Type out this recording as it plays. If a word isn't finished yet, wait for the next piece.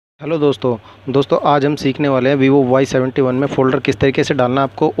Hello दोस्तों आज हम सीखने वाले हैं VIVO Y71 में फ़ोल्डर किस तरीके से डालना।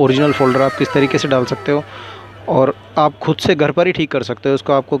 आपको ओरिजिनल फ़ोल्डर आप किस तरीके से डाल सकते हो और आप खुद से घर पर ही ठीक कर सकते हो।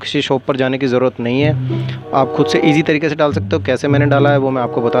 उसको आपको किसी शॉप पर जाने की ज़रूरत नहीं है, आप खुद से इजी तरीके से डाल सकते हो। कैसे मैंने डाला है वो मैं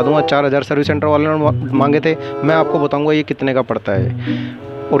आपको बता दूंगा। 4000 सर्विस सेंटर वाले ने मांगे थे, मैं आपको बताऊँगा ये कितने का पड़ता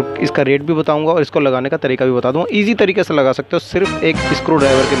है और इसका रेट भी बताऊँगा और इसको लगाने का तरीका भी बता दूँगा। ईजी तरीके से लगा सकते हो सिर्फ एक स्क्रू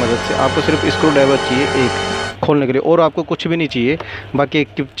ड्राइवर की मदद से। आपको सिर्फ स्क्रू ड्राइवर चाहिए एक खोलने के लिए, और आपको कुछ भी नहीं चाहिए। बाकी एक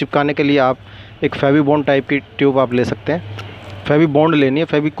चिपकाने के लिए आप एक फेवी बॉन्ड टाइप की ट्यूब आप ले सकते हैं। फेवी बॉन्ड लेनी है,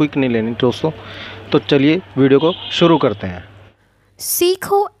 फेवी क्विक नहीं लेनी दोस्तों। तो चलिए वीडियो को शुरू करते हैं।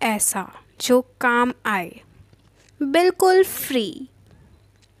 सीखो ऐसा जो काम आए, बिल्कुल फ्री,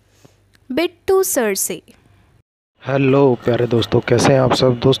 बिट्टू सर से। हेलो प्यारे दोस्तों, कैसे हैं आप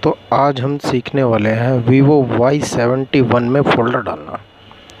सब। दोस्तों आज हम सीखने वाले हैं VIVO Y71 में फ़ोल्डर डालना।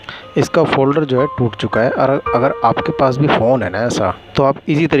 इसका फ़ोल्डर जो है टूट चुका है, और अगर आपके पास भी फ़ोन है ना ऐसा, तो आप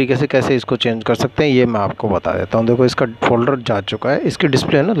इजी तरीके से कैसे इसको चेंज कर सकते हैं ये मैं आपको बता देता हूँ। देखो इसका फ़ोल्डर जा चुका है, इसकी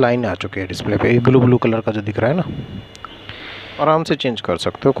डिस्प्ले है ना, लाइन आ चुकी है डिस्प्ले पे, ब्लू कलर का जो दिख रहा है ना, आराम से चेंज कर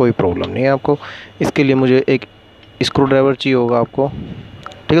सकते हो, कोई प्रॉब्लम नहीं है आपको। इसके लिए मुझे एक स्क्रू ड्राइवर चाहिए होगा आपको,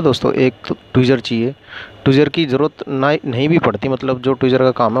 ठीक है दोस्तों। एक तो ट्विज़र चाहिए। ट्विज़र की ज़रूरत नहीं भी पड़ती, मतलब जो ट्विज़र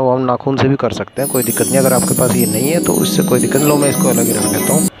का काम है वो हम नाखून से भी कर सकते हैं, कोई दिक्कत नहीं। अगर आपके पास ये नहीं है तो इससे कोई दिक्कत नहीं। लो मैं इसको अलग ही रख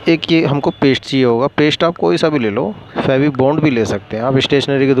देता हूँ। एक ये हमको पेस्ट चाहिए होगा। पेस्ट आप कोई सा भी ले लो, फेवी बॉन्ड भी ले सकते हैं आप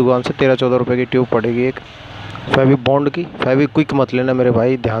स्टेशनरी की दुकान से। 13-14 रुपये की ट्यूब पड़ेगी एक फेवी बॉन्ड की। फेवी क्विक मत लेना मेरे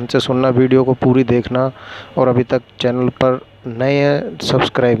भाई, ध्यान से सुनना, वीडियो को पूरी देखना। और अभी तक चैनल पर नए हैं,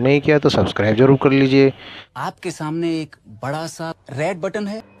 सब्सक्राइब नहीं किया तो सब्सक्राइब जरूर कर लीजिए। आपके सामने एक बड़ा सा रेड बटन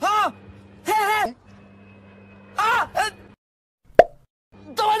है। हाँ, है।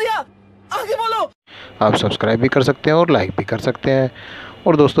 दबा दिया, आगे बोलो। आप सब्सक्राइब भी कर सकते हैं और लाइक भी कर सकते हैं।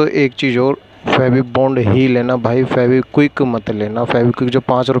 और दोस्तों एक चीज़ और, फेवी बॉन्ड ही लेना भाई, फेवी क्विक मत लेना। फेवी क्विक जो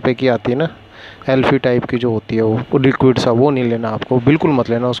 5 रुपये की आती है ना, एल्फी टाइप की जो होती है वो लिक्विड सा, वो नहीं लेना आपको, बिल्कुल मत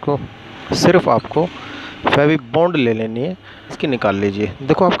लेना उसको। सिर्फ आपको फेवी बॉन्ड ले लेनी है, इसकी निकाल लीजिए।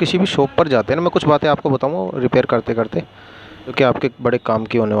 देखो आप किसी भी शॉप पर जाते हैं ना, मैं कुछ बातें आपको बताऊंगा रिपेयर करते करते, जो कि आपके बड़े काम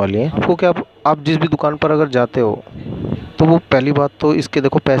की होने वाली हैं। आपको क्या, आप जिस भी दुकान पर अगर जाते हो तो वो पहली बात तो इसके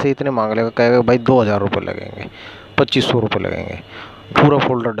देखो पैसे इतने मांग लेगा, कहेगा भाई 2000 रुपये लगेंगे, 2500 रुपये लगेंगे, पूरा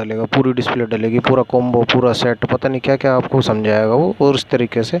फोल्डर डलेगा, पूरी डिस्प्ले डलेगी, पूरा कॉम्बो, पूरा सेट, पता नहीं क्या क्या आपको समझाएगा वो। और इस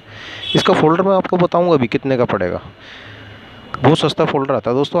तरीके से इसका फ़ोल्डर मैं आपको बताऊँगा अभी कितने का पड़ेगा। बहुत सस्ता फ़ोल्डर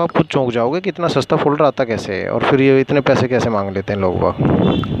आता है दोस्तों, आप खुद चौंक जाओगे कि इतना सस्ता फ़ोल्डर आता कैसे है, और फिर ये इतने पैसे कैसे मांग लेते हैं लोग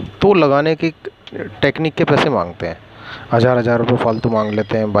बाग। तो लगाने की टेक्निक के पैसे मांगते हैं, 1000 रुपये फालतू मांग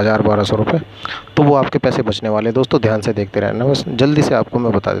लेते हैं, 1200 रुपये। तो वो आपके पैसे बचने वाले दोस्तों, ध्यान से देखते रहना। बस जल्दी से आपको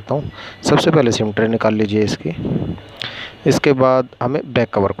मैं बता देता हूँ। सबसे पहले सिम ट्रे निकाल लीजिए इसकी। इसके बाद हमें बैक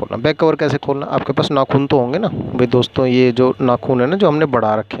कवर खोलना। बैक कवर कैसे खोलना, आपके पास नाखून तो होंगे ना भाई दोस्तों। ये जो नाखून है ना, जो हमने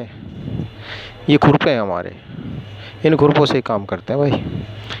बढ़ा रखे हैं, ये खुरपे हैं हमारे, इन खुरपों से ही काम करते हैं भाई।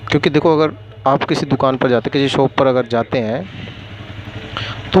 क्योंकि देखो अगर आप किसी दुकान पर जाते, किसी शॉप पर अगर जाते हैं,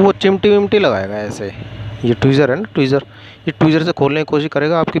 तो वो चिमटी विमटी लगाएगा ऐसे। ये ट्विज़र है ना, ट्विज़र, ये ट्विज़र से खोलने की कोशिश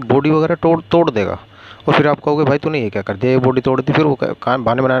करेगा, आपकी बॉडी वगैरह तोड़ देगा। और फिर आप कहोगे भाई तूने ये क्या कर दिया, ये बॉडी तोड़ दी। फिर वो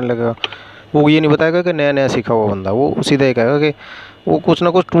बहाने बनाने लगेगा। वो ये नहीं बताएगा कि नया सीखा हुआ बंदा, वो सीधा ही कहेगा कि वो कुछ ना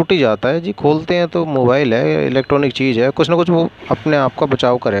कुछ टूट ही जाता है जी। खोलते हैं तो मोबाइल है, इलेक्ट्रॉनिक चीज़ है, कुछ ना कुछ वो अपने आप का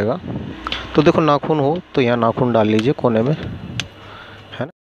बचाव करेगा। तो देखो नाखून हो तो यहाँ नाखून डाल लीजिए कोने में, है ना।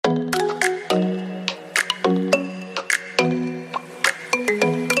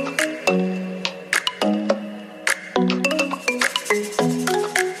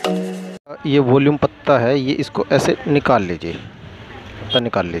 ये वॉल्यूम पत्ता है, ये इसको ऐसे निकाल लीजिए, पत्ता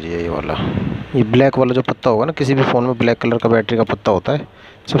निकाल लीजिए ये वाला। ये ब्लैक वाला जो पत्ता होगा ना, किसी भी फ़ोन में ब्लैक कलर का बैटरी का पत्ता होता है,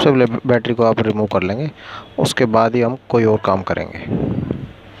 सबसे पहले बैटरी को आप रिमूव कर लेंगे, उसके बाद ही हम कोई और काम करेंगे।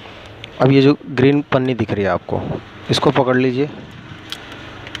 अब ये जो ग्रीन पन्नी दिख रही है आपको, इसको पकड़ लीजिए।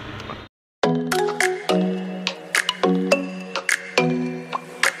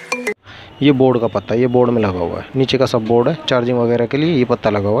 ये बोर्ड का पत्ता, ये बोर्ड में लगा हुआ है, नीचे का सब बोर्ड है, चार्जिंग वगैरह के लिए ये पत्ता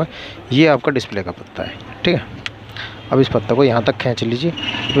लगा हुआ है। ये आपका डिस्प्ले का पत्ता है, ठीक है। अब इस पत्ता को यहाँ तक खींच लीजिए।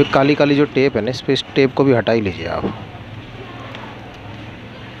 तो काली काली जो टेप है ना, इस पर इस टेप को भी हटा ही लीजिए आप।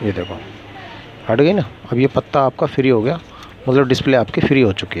 ये देखो हट गई ना। अब ये पत्ता आपका फ्री हो गया, मतलब डिस्प्ले आपकी फ्री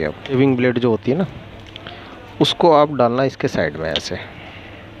हो चुकी है। अब शेविंग ब्लेड जो होती है ना, उसको आप डालना इसके साइड में ऐसे,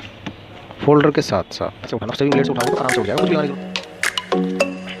 फोल्डर के साथ साथ ऐसे उठाना। शेविंग ब्लेड से उठाओगे तो आराम से उठ जाएगा, कुछ भी लगाने की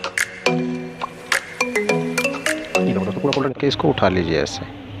पूरा फोल्डर के इसको उठा लीजिए ऐसे।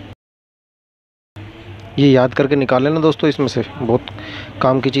 ये याद करके निकाल लेना दोस्तों, इसमें से बहुत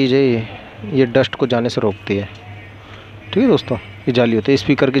काम की चीज़ है ये डस्ट को जाने से रोकती है, ठीक है दोस्तों। ये जाली होती है,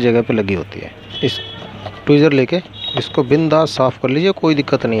 स्पीकर की जगह पे लगी होती है। इस ट्विज़र लेके इसको बिंदास साफ़ कर लीजिए, कोई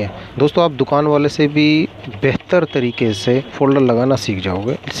दिक्कत नहीं है दोस्तों। आप दुकान वाले से भी बेहतर तरीके से फ़ोल्डर लगाना सीख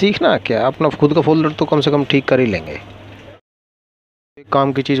जाओगे। सीखना क्या है, अपना खुद का फ़ोल्डर तो कम से कम ठीक कर ही लेंगे। एक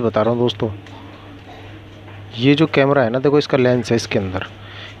काम की चीज़ बता रहा हूँ दोस्तों, ये जो कैमरा है ना, देखो इसका लेंस है इसके अंदर,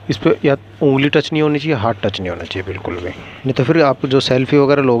 इस पर या उंगली टच नहीं होनी चाहिए, हाथ टच नहीं होना चाहिए बिल्कुल भी, नहीं तो फिर आप जो सेल्फी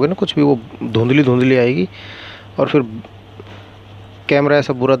वगैरह लोगे ना कुछ भी, वो धुंधली धुंधली आएगी और फिर कैमरा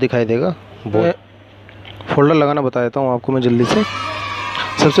ऐसा बुरा दिखाई देगा। वो फ़ोल्डर लगाना बता देता हूँ आपको मैं जल्दी से।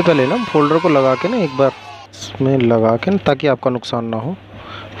 सबसे पहले ना फ़ोल्डर को लगा के ना एक बार इसमें लगा के ना, ताकि आपका नुकसान ना हो।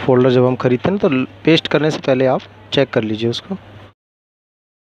 फ़ोल्डर जब हम ख़रीदते हैं तो पेस्ट करने से पहले आप चेक कर लीजिए उसको।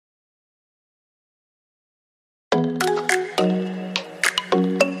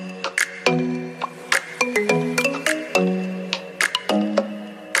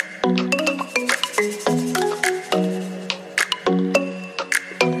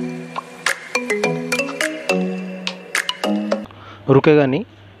 रुकेगा नहीं,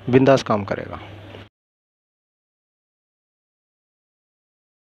 बिंदास काम करेगा।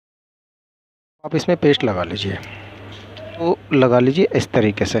 आप इसमें पेस्ट लगा लीजिए, तो लगा लीजिए इस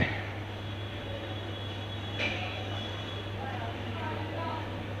तरीके से।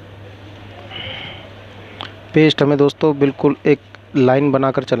 पेस्ट हमें दोस्तों बिल्कुल एक लाइन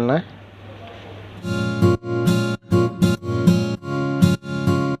बनाकर चलना है।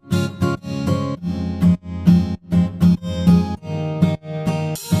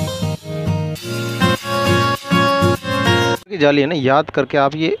 की जाली है ना, याद करके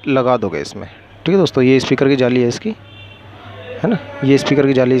आप ये लगा दोगे इसमें, ठीक है दोस्तों। ये स्पीकर की जाली है इसकी, है ना, ये स्पीकर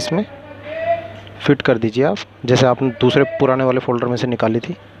की जाली इसमें फिट कर दीजिए आप, जैसे आपने दूसरे पुराने वाले फ़ोल्डर में से निकाली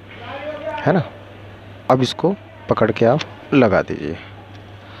थी, है ना। अब इसको पकड़ के आप लगा दीजिए।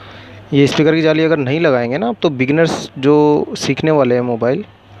 ये स्पीकर की जाली अगर नहीं लगाएंगे ना आप, तो बिगिनर्स जो सीखने वाले हैं मोबाइल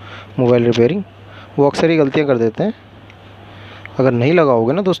रिपेयरिंग, वो अक्सर ही गलतियाँ कर देते हैं। अगर नहीं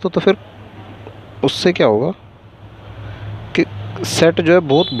लगाओगे ना दोस्तों, तो फिर उससे क्या होगा कि सेट जो है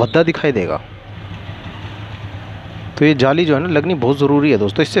बहुत भद्दा दिखाई देगा। तो ये जाली जो है ना लगनी बहुत ज़रूरी है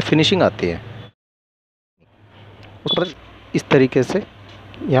दोस्तों, इससे फिनिशिंग आती है। उसको इस तरीके से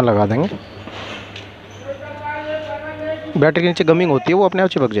यहाँ लगा देंगे। बैटरी के नीचे गमिंग होती है, वो अपने आप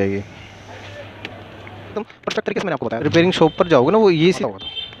चिपक जाएगी एकदम परफेक्ट तरीके से। मैंने आपको बताया, रिपेयरिंग शॉप पर जाओगे ना, वो ये सी होगा।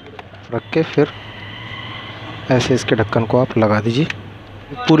 रख के फिर ऐसे इसके ढक्कन को आप लगा दीजिए।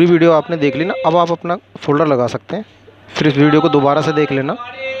 पूरी वीडियो आपने देख ली ना, अब आप अपना फ़ोल्डर लगा सकते हैं। फिर इस वीडियो को दोबारा से देख लेना,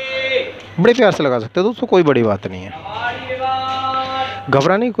 बड़े प्यार से लगा सकते हो दोस्तों, कोई बड़ी बात नहीं है।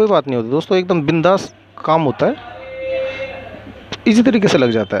 घबराने की कोई बात नहीं होती दोस्तों, एकदम बिंदास काम होता है, इसी तरीके से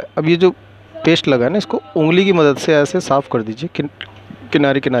लग जाता है। अब ये जो पेस्ट लगा है ना, इसको उंगली की मदद से ऐसे साफ़ कर दीजिए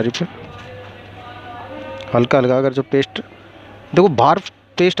किनारी पे, हल्का हल्का। अगर जो पेस्ट देखो बाहर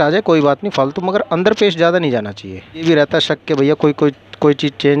पेस्ट आ जाए कोई बात नहीं फालतू, मगर अंदर पेस्ट ज़्यादा नहीं जाना चाहिए। ये भी रहता है शक के भैया कोई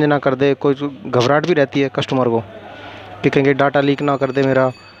चीज़ चेंज ना कर दे, कोई घबराहट भी रहती है कस्टमर को कि कहेंगे डाटा लीक ना कर दे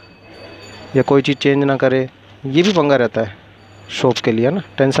मेरा, या कोई चीज़ चेंज ना करे। ये भी पंगा रहता है शॉप के लिए ना,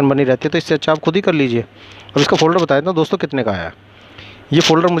 टेंशन बनी रहती है। तो इससे अच्छा आप खुद ही कर लीजिए। अब इसका फ़ोल्डर बताया था दोस्तों कितने का आया है। ये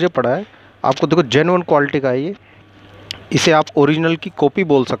फ़ोल्डर मुझे पड़ा है, आपको देखो जेन्युइन क्वालिटी का है ये। इसे आप ओरिजिनल की कॉपी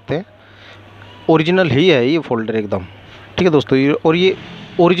बोल सकते हैं, ओरिजिनल ही है ये फ़ोल्डर एकदम, ठीक है दोस्तों। और ये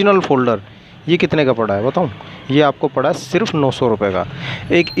ओरिजिनल फ़ोल्डर ये कितने का पड़ा है बताऊँ? ये आपको पड़ा है सिर्फ 900 रुपये का।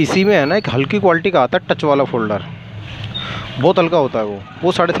 एक इसी में है ना, एक हल्की क्वालिटी का आता है टच वाला फ़ोल्डर, बहुत हल्का होता है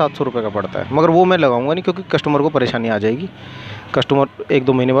वो 750 रुपये का पड़ता है। मगर वो मैं लगाऊंगा नहीं, क्योंकि कस्टमर को परेशानी आ जाएगी। कस्टमर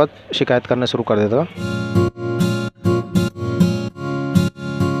 1-2 महीने बाद शिकायत करना शुरू कर देगा।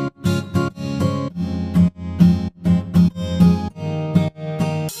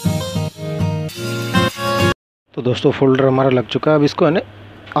 तो दोस्तों फ़ोल्डर हमारा लग चुका है। अब इसको है ना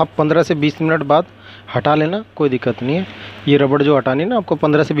आप 15 से 20 मिनट बाद हटा लेना, कोई दिक्कत नहीं है। ये रबड़ जो हटानी है ना, आपको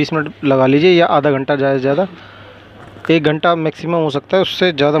 15 से 20 मिनट लगा लीजिए, या आधा घंटा ज़्यादा से ज़्यादा, 1 घंटा मैक्सिमम हो सकता है,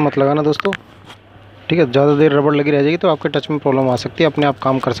 उससे ज़्यादा मत लगाना दोस्तों, ठीक है। ज़्यादा देर रबड़ लगी रह जाएगी तो आपके टच में प्रॉब्लम आ सकती है, अपने आप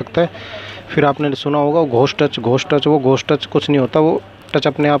काम कर सकता है। फिर आपने सुना होगा वो घोस्ट टच, वो घोस्ट टच कुछ नहीं होता। वो टच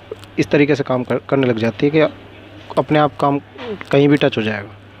अपने आप इस तरीके से काम करने लग जाती है कि अपने आप काम कहीं भी टच हो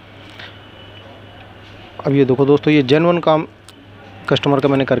जाएगा। अब ये देखो दोस्तों, ये जेन्युइन काम कस्टमर का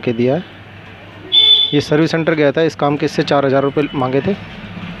मैंने करके दिया है। ये सर्विस सेंटर गया था इस काम के, इससे 4000 रुपये मांगे थे,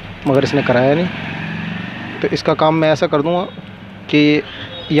 मगर इसने कराया नहीं। तो इसका काम मैं ऐसा कर दूंगा कि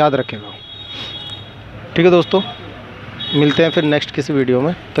याद रखेगा, ठीक है दोस्तों। मिलते हैं फिर नेक्स्ट किसी वीडियो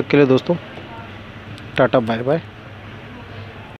में, तब के लिए दोस्तों टाटा बाय बाय।